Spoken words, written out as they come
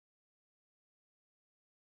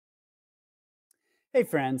Hey,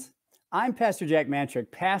 friends. I'm Pastor Jack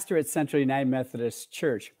Mantrick, pastor at Central United Methodist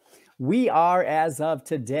Church. We are, as of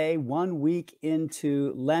today, 1 week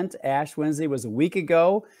into Lent. Ash Wednesday was a week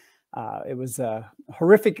ago. It was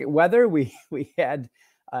horrific weather. We had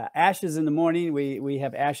ashes in the morning. We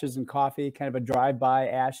have ashes and coffee, kind of a drive-by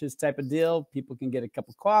ashes type of deal. People can get a cup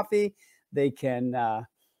of coffee. They can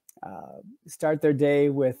start their day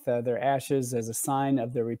with their ashes as a sign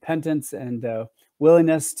of their repentance and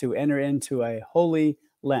willingness to enter into a holy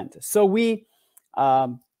Lent. So we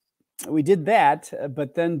did that,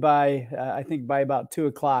 but then I think by about 2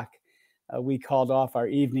 o'clock, we called off our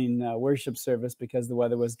evening worship service because the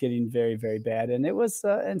weather was getting very, very bad, and it was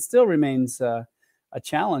and still remains a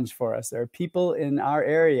challenge for us. There are people in our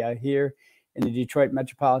area here in the Detroit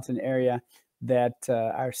metropolitan area that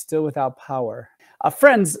are still without power.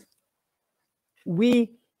 Friends,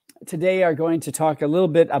 we today are going to talk a little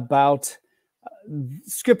bit about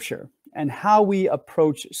Scripture and how we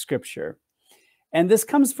approach Scripture. And this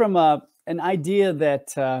comes from an idea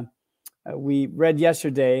that we read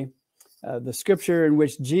yesterday, the Scripture in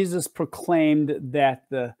which Jesus proclaimed that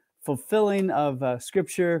the fulfilling of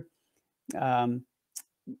Scripture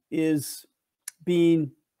is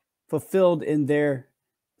being fulfilled in their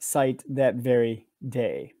sight that very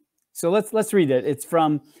day. So let's read it. It's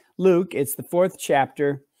from Luke. It's the 4th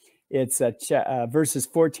chapter. It's verses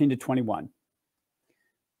 14 to 21.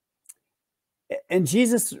 And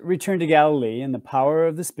Jesus returned to Galilee in the power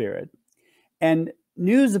of the Spirit, and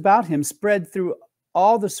news about him spread through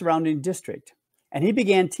all the surrounding district. And he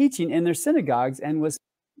began teaching in their synagogues and was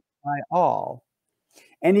by all.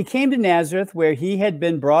 And he came to Nazareth, where he had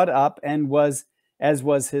been brought up, and was, as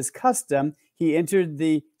was his custom, he entered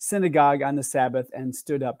the synagogue on the Sabbath and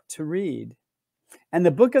stood up to read. And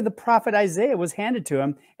the book of the prophet Isaiah was handed to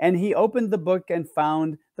him, and he opened the book and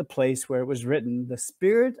found the place where it was written, "The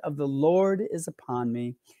Spirit of the Lord is upon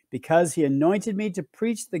me, because he anointed me to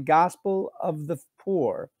preach the gospel of the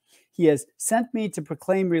poor. He has sent me to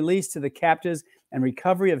proclaim release to the captives and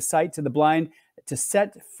recovery of sight to the blind, to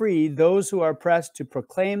set free those who are oppressed, to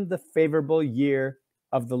proclaim the favorable year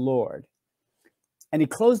of the Lord." And he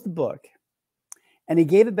closed the book. And he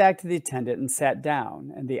gave it back to the attendant and sat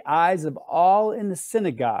down. And the eyes of all in the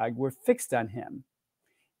synagogue were fixed on him.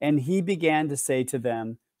 And he began to say to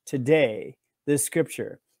them, "Today, this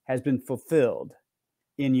scripture has been fulfilled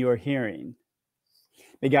in your hearing."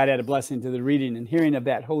 May God add a blessing to the reading and hearing of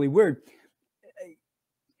that holy word.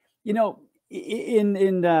 You know,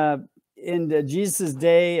 in Jesus'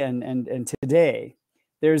 day and today,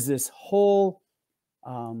 there's this whole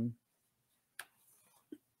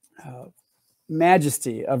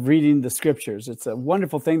majesty of reading the scriptures. It's a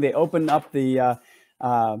wonderful thing. They open up the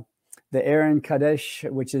Aron Kadesh,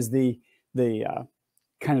 which is the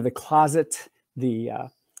kind of the closet, the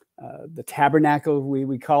tabernacle,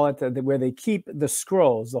 we call it, where they keep the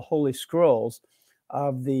scrolls, the holy scrolls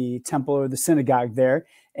of the temple or the synagogue there,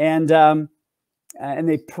 and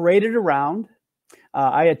they parade it around.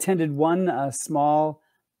 I attended one small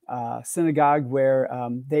synagogue where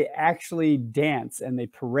they actually dance and they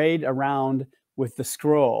parade around with the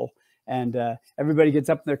scroll, and everybody gets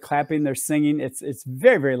up and they're clapping, they're singing. It's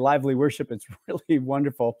very, very lively worship. It's really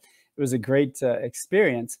wonderful. It was a great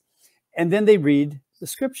experience. And then they read the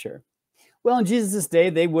scripture. Well, in Jesus' day,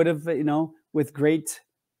 they would have, with great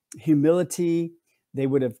humility, they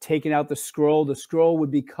would have taken out the scroll. The scroll would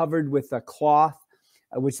be covered with a cloth,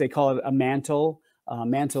 which they call it a mantle.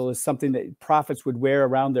 Mantle is something that prophets would wear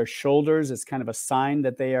around their shoulders. It's kind of a sign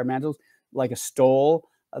that they are mantles, like a stole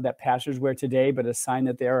that pastors wear today, but a sign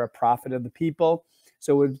that they are a prophet of the people.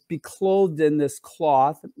 So it would be clothed in this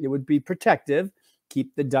cloth. It would be protective,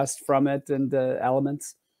 keep the dust from it and the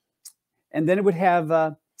elements. And then it would have,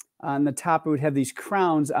 on the top, it would have these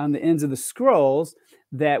crowns on the ends of the scrolls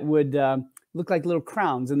that would look like little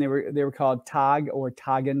crowns. And they were called tag or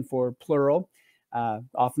tagen for plural.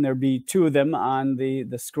 Often there would be two of them on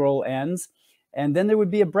the scroll ends. And then there would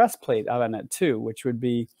be a breastplate on it too, which would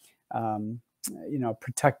be,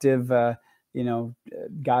 protective,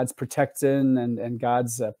 God's protection and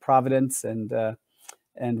God's providence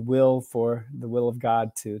and will for the will of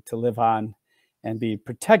God to live on and be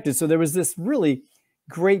protected. So there was this really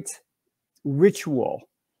great ritual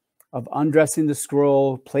of undressing the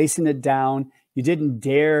scroll, placing it down. You didn't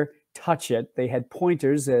dare touch it. They had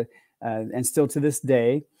pointers, and still to this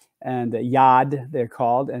day, and yad they're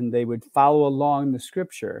called, and they would follow along the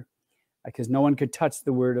scripture because no one could touch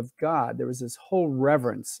the word of God. There was this whole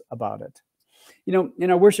reverence about it.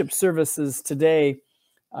 In our worship services today,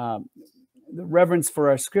 the reverence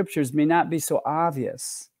for our scriptures may not be so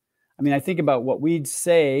obvious. I mean, I think about what we'd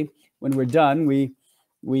say when we're done. We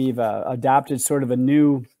we've adopted sort of a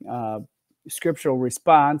new scriptural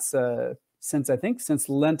response since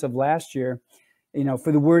Lent of last year.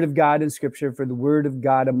 For the Word of God in Scripture, for the Word of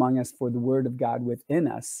God among us, for the Word of God within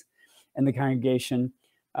us. And the congregation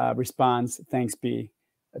responds, "Thanks be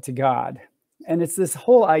to God." And it's this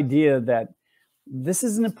whole idea that this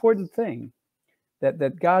is an important thing,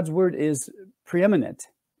 that God's Word is preeminent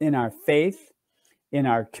in our faith, in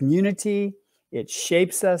our community. It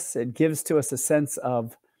shapes us. It gives to us a sense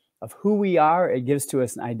of who we are. It gives to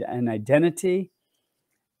us an identity.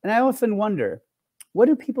 And I often wonder, what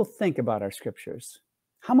do people think about our scriptures?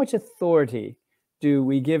 How much authority do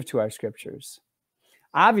we give to our scriptures?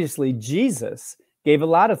 Obviously, Jesus gave a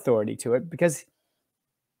lot of authority to it, because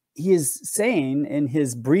he is saying in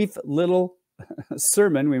his brief little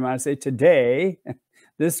sermon, we might say, today,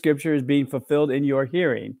 this scripture is being fulfilled in your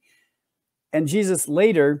hearing. And Jesus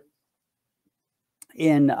later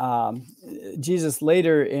in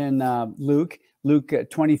Luke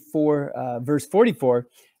 24, verse 44,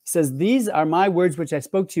 says, "These are my words which I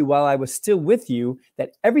spoke to you while I was still with you,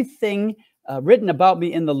 that everything written about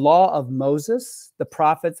me in the law of Moses, the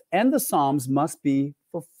prophets, and the Psalms must be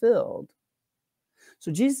fulfilled."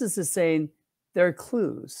 So Jesus is saying there are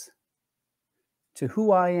clues to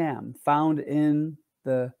who I am found in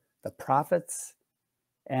the prophets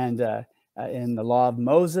and in the law of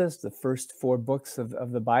Moses, the first 4 books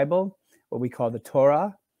of the Bible, what we call the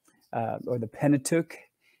Torah or the Pentateuch,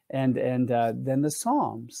 and then the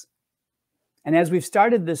Psalms. And as we've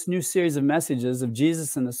started this new series of messages of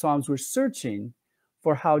Jesus and the Psalms, we're searching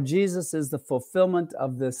for how Jesus is the fulfillment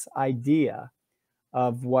of this idea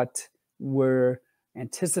of what we're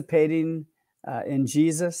anticipating in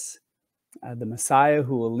Jesus, the Messiah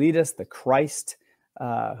who will lead us, the Christ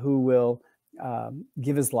who will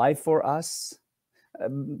give his life for us.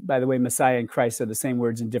 By the way, Messiah and Christ are the same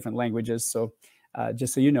words in different languages, so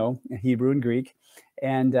just so you know, Hebrew and Greek,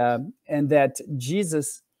 and that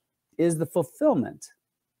Jesus is the fulfillment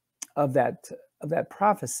of that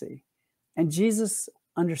prophecy. And Jesus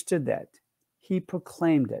understood that. He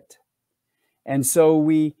proclaimed it. And so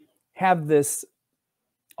we have this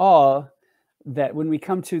awe that when we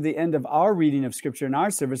come to the end of our reading of Scripture in our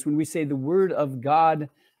service, when we say the Word of God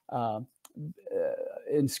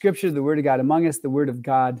in Scripture, the Word of God among us, the Word of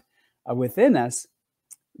God within us,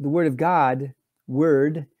 the Word of God,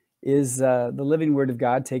 Word, is the living Word of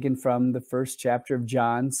God, taken from the first chapter of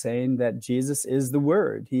John, saying that Jesus is the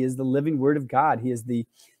Word. He is the living Word of God. He is the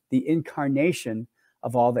incarnation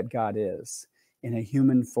of all that God is in a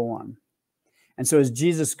human form. And so as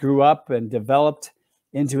Jesus grew up and developed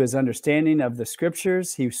into his understanding of the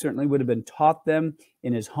Scriptures, he certainly would have been taught them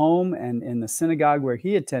in his home and in the synagogue where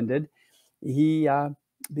he attended. He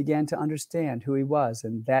began to understand who he was.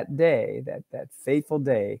 And that day, that fateful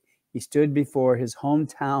day, he stood before his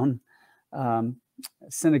hometown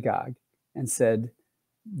synagogue and said,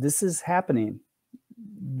 "This is happening.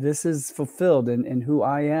 This is fulfilled in who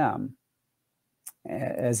I am."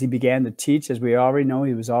 As he began to teach, as we already know,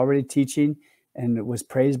 he was already teaching and was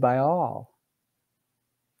praised by all.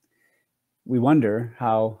 We wonder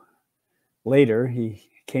how later he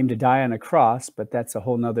came to die on a cross, but that's a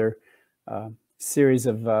whole nother series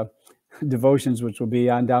of devotions, which will be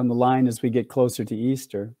on down the line as we get closer to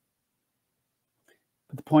Easter.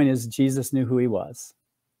 But the point is, Jesus knew who he was.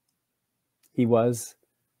 He was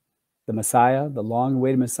the Messiah, the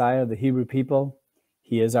long-awaited Messiah of the Hebrew people.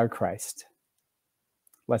 He is our Christ.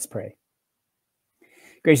 Let's pray.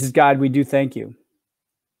 Gracious God, we do thank you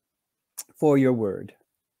for your word,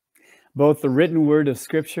 both the written word of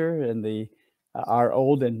Scripture and our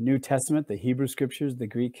Old and New Testament, the Hebrew Scriptures, the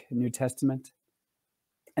Greek New Testament,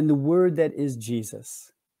 and the word that is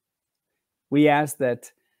Jesus. We ask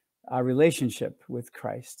that our relationship with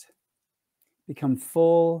Christ become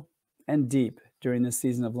full and deep during this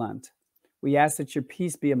season of Lent. We ask that your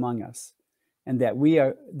peace be among us, and that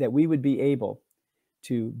we would be able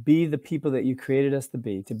to be the people that you created us to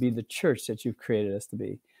be the church that you've created us to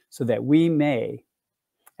be, so that we may,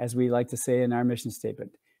 as we like to say in our mission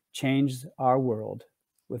statement, change our world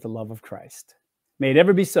with the love of Christ. May it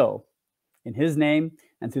ever be so, in his name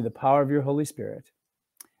and through the power of your Holy Spirit.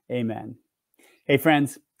 Amen. Hey,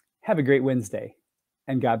 friends, have a great Wednesday,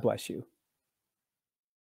 and God bless you.